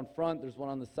 There's one down front, there's one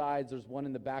on the sides, there's one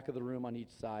in the back of the room on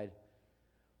each side.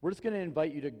 We're just going to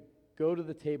invite you to go to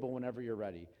the table whenever you're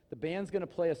ready. The band's going to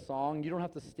play a song. You don't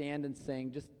have to stand and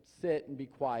sing. Just sit and be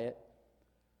quiet.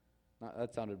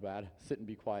 That sounded bad. Sit and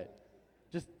be quiet.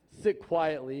 Just sit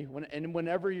quietly.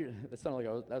 Whenever you... That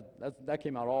sounded like that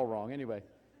came out all wrong. Anyway.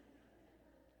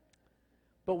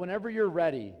 But whenever you're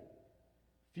ready,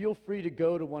 feel free to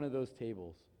go to one of those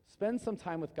tables. Spend some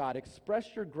time with God. Express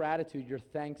your gratitude, your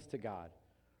thanks to God.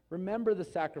 Remember the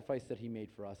sacrifice that he made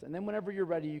for us. And then whenever you're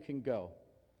ready, you can go.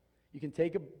 You can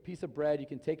take a piece of bread, you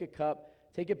can take a cup,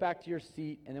 take it back to your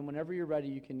seat, and then whenever you're ready,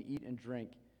 you can eat and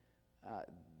drink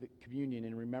the communion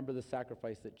and remember the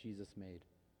sacrifice that Jesus made.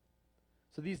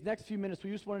 So these next few minutes,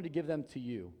 we just wanted to give them to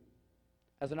you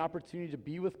as an opportunity to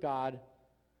be with God,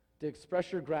 to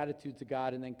express your gratitude to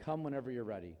God, and then come whenever you're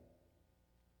ready.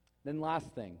 Then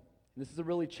last thing, and this is a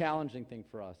really challenging thing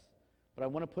for us, but I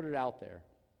want to put it out there.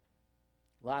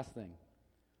 Last thing.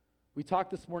 We talked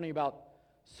this morning about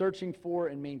searching for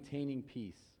and maintaining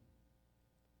peace.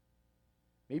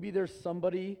 Maybe there's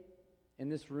somebody in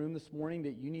this room this morning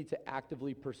that you need to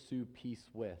actively pursue peace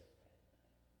with.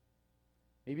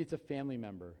 Maybe it's a family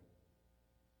member.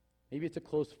 Maybe it's a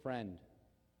close friend.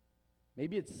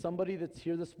 Maybe it's somebody that's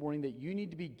here this morning that you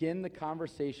need to begin the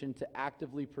conversation to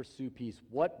actively pursue peace.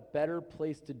 What better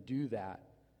place to do that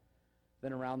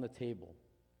than around the table?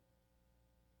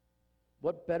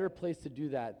 What better place to do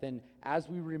that than as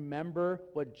we remember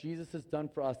what Jesus has done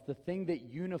for us, the thing that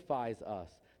unifies us,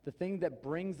 the thing that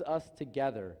brings us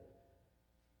together,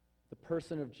 the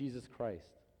person of Jesus Christ.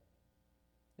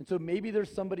 And so maybe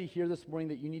there's somebody here this morning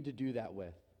that you need to do that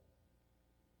with.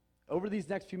 Over these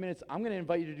next few minutes, I'm going to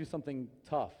invite you to do something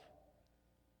tough.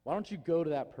 Why don't you go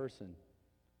to that person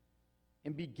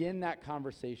and begin that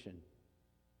conversation?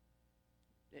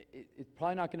 You're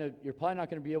probably not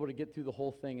going to be able to get through the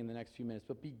whole thing in the next few minutes,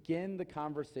 but begin the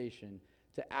conversation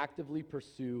to actively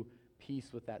pursue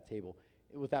peace with that table,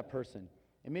 with that person.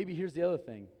 And maybe here's the other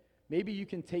thing. Maybe you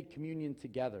can take communion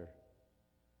together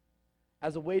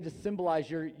as a way to symbolize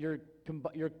your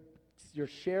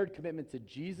shared commitment to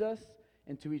Jesus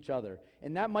and to each other.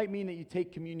 And that might mean that you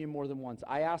take communion more than once.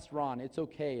 I asked Ron, it's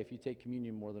okay if you take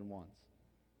communion more than once.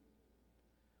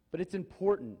 But it's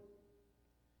important.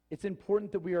 It's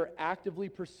important that we are actively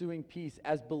pursuing peace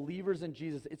as believers in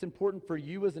Jesus. It's important for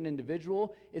you as an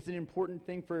individual. It's an important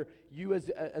thing for you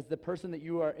as the person that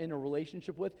you are in a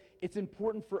relationship with. It's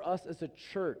important for us as a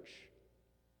church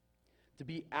to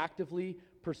be actively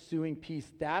pursuing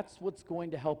peace. That's what's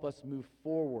going to help us move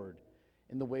forward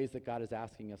in the ways that God is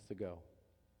asking us to go.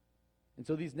 And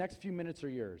so these next few minutes are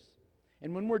yours.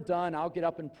 And when we're done, I'll get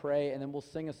up and pray, and then we'll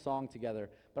sing a song together.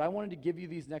 But I wanted to give you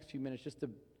these next few minutes just to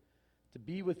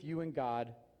be with you and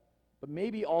God, but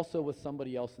maybe also with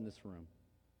somebody else in this room.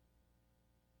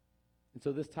 And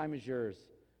so this time is yours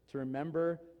to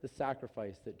remember the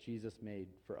sacrifice that Jesus made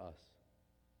for us.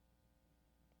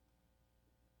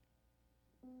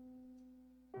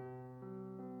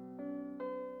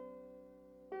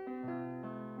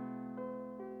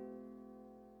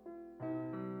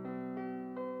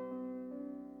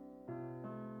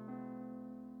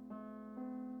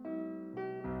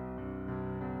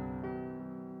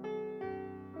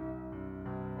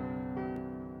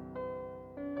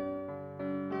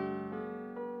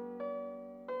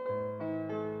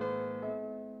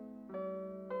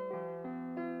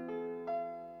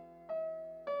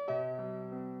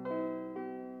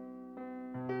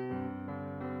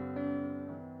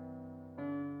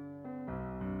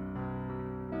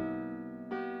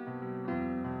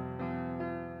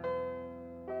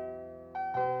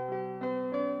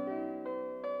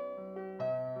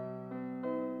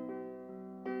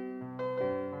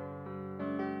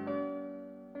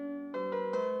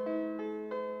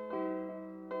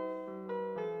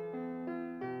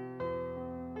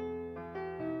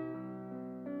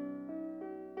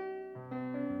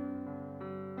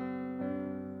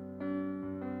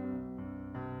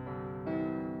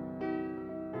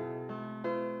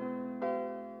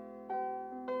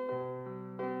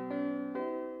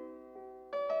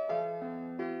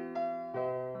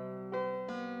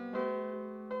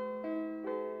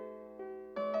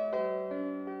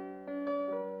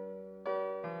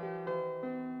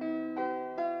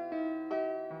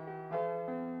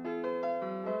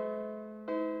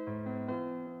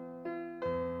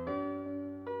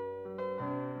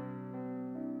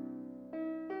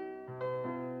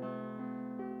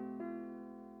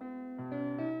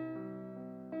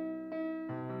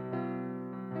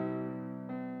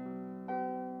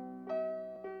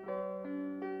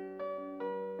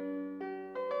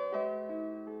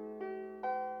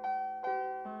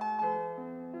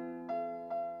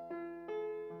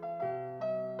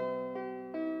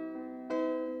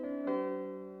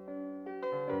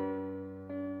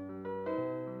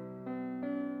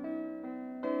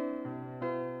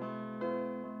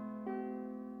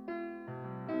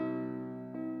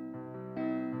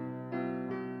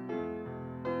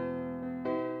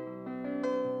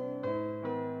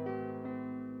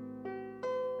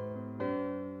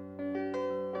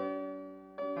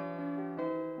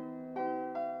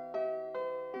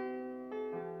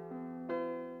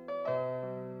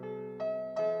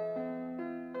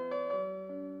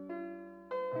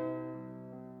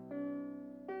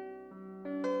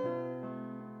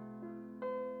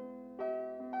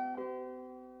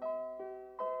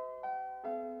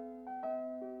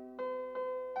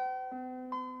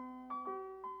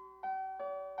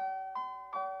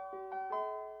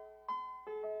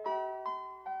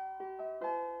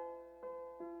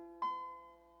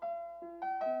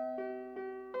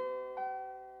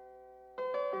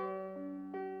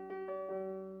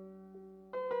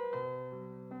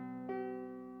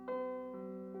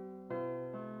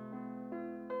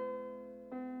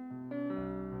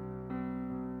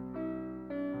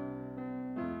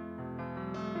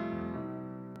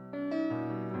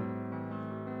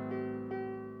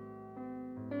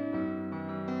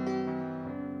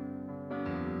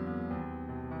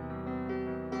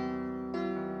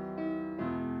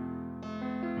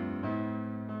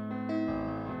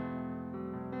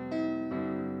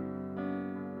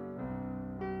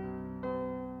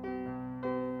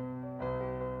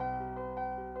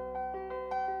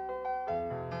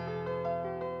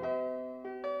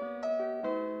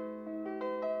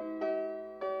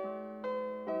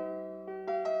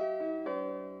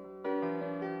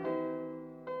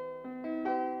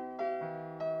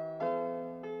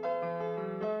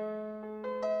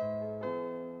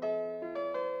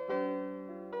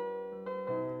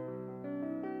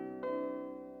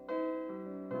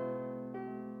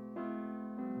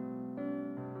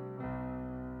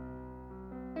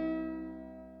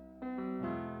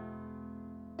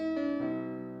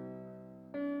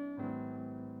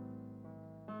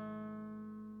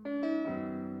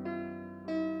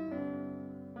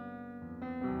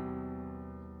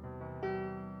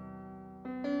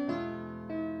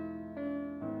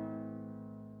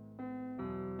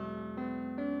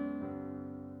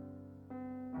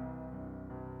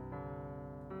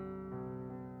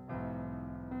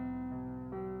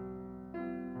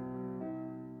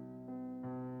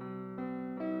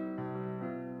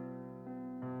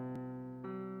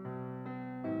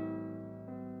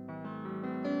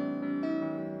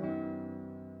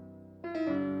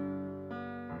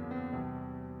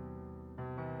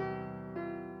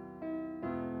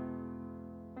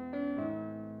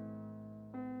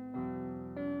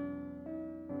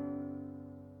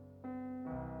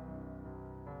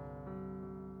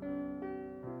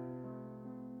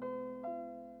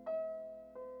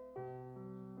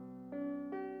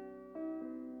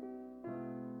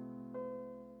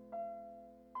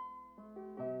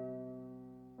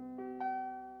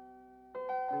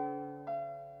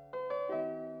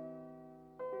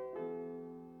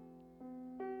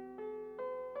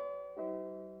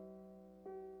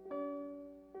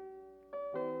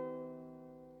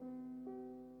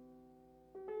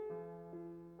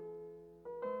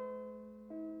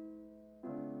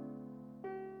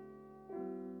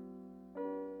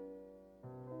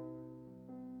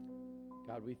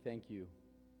 God, we thank you.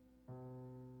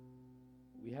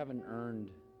 We haven't earned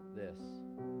this.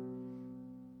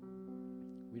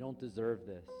 We don't deserve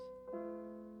this.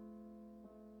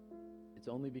 It's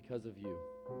only because of you.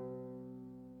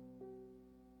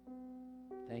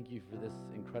 Thank you for this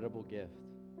incredible gift.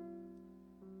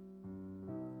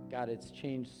 God, it's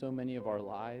changed so many of our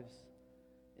lives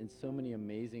in so many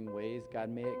amazing ways. God,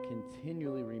 may it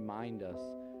continually remind us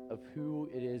of who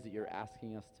it is that you're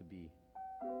asking us to be.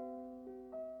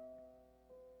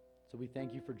 So we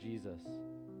thank you for Jesus.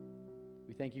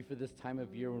 We thank you for this time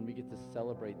of year when we get to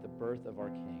celebrate the birth of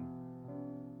our King.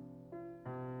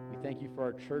 We thank you for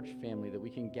our church family, that we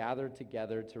can gather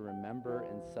together to remember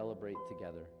and celebrate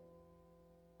together.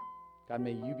 God,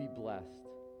 may you be blessed.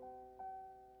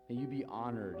 May you be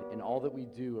honored in all that we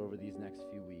do over these next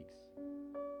few weeks.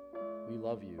 We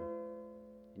love you.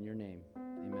 In your name,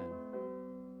 amen.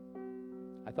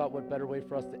 I thought what better way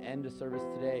for us to end a service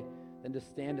today than to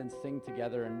stand and sing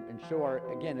together and show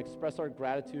express our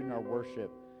gratitude and our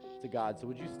worship to God. So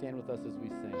would you stand with us as we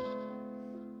sing?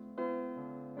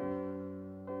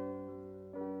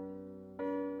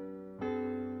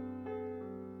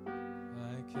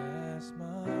 I cast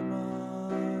my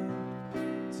mind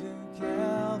to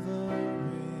Calvary,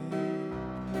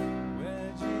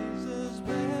 where Jesus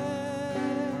bled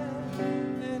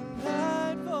and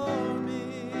died for me.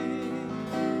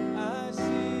 I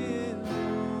see it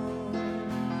all,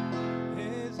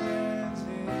 his hands,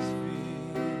 his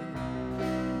feet,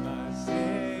 my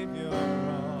Savior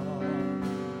on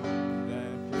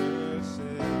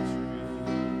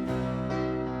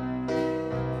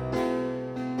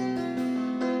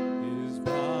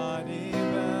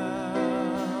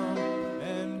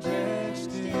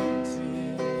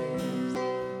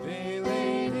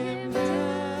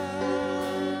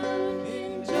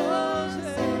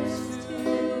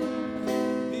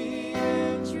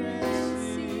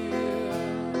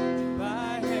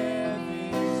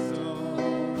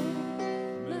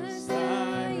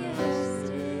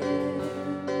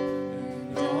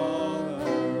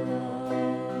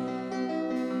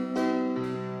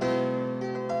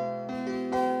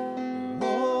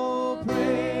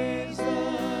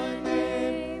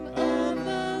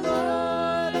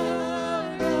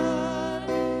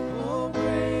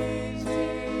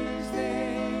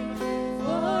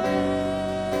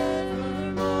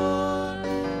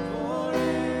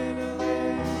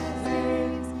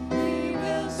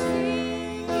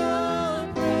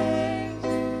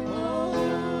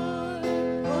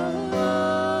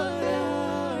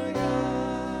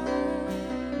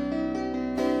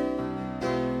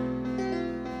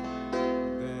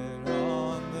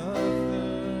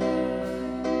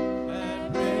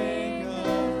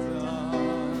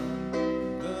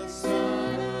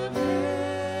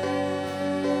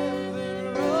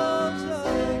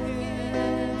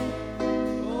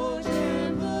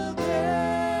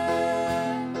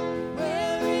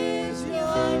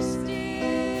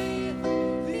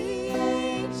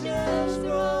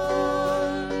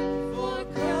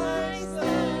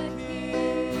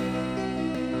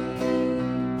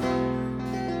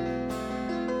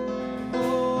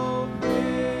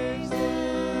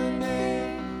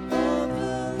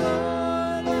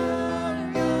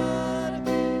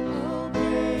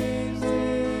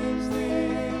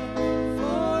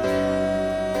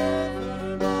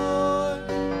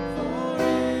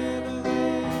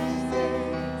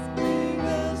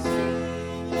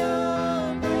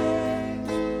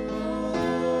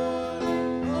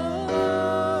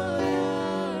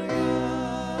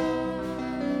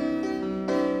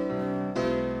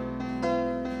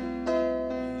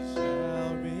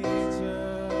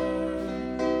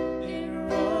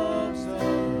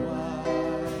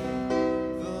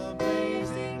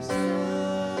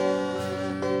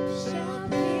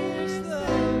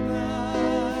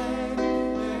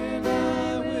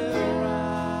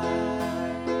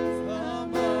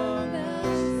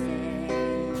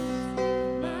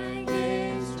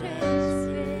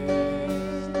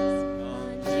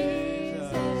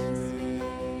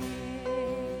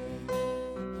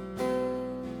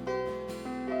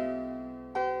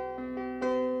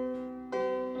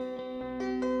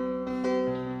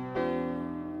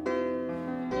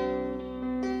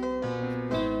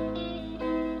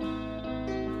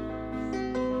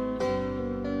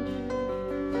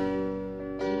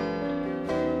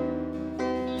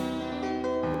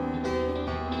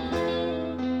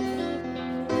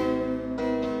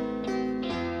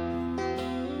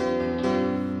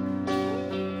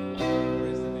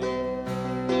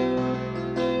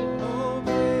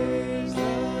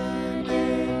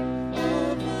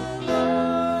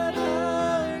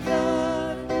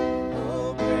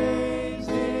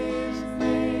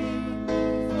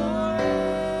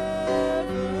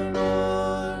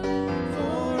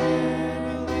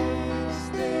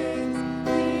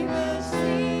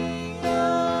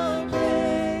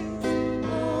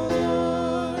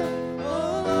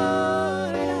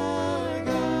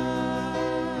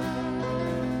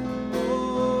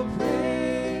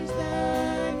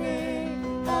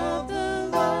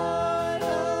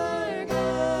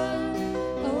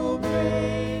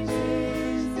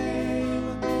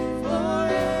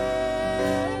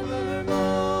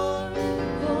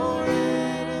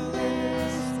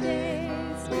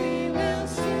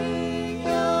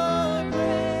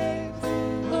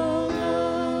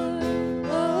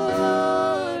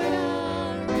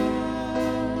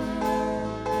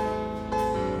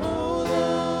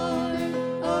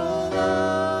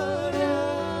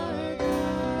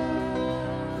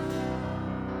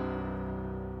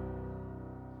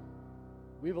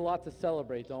lot to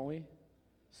celebrate, don't we?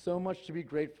 So much to be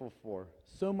grateful for,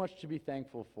 so much to be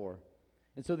thankful for.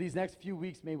 And so these next few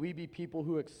weeks, may we be people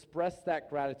who express that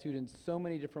gratitude in so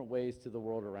many different ways to the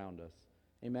world around us.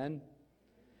 Amen?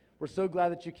 We're so glad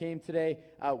that you came today.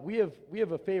 We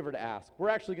have a favor to ask. We're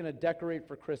actually going to decorate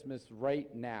for Christmas right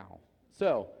now.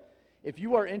 So, if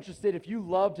you are interested, if you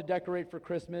love to decorate for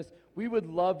Christmas, we would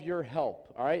love your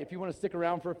help. All right? If you want to stick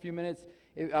around for a few minutes,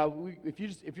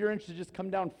 if you're interested, just come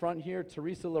down front here.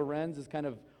 Teresa Lorenz is kind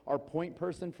of our point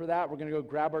person for that. We're going to go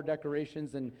grab our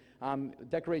decorations and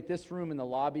decorate this room in the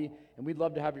lobby, and we'd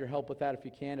love to have your help with that if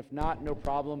you can. If not, no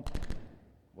problem.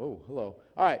 Whoa, hello.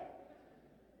 All right.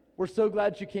 We're so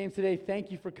glad you came today.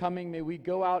 Thank you for coming. May we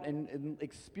go out and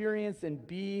experience and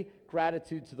be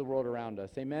gratitude to the world around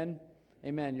us. Amen?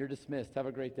 Amen. You're dismissed. Have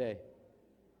a great day.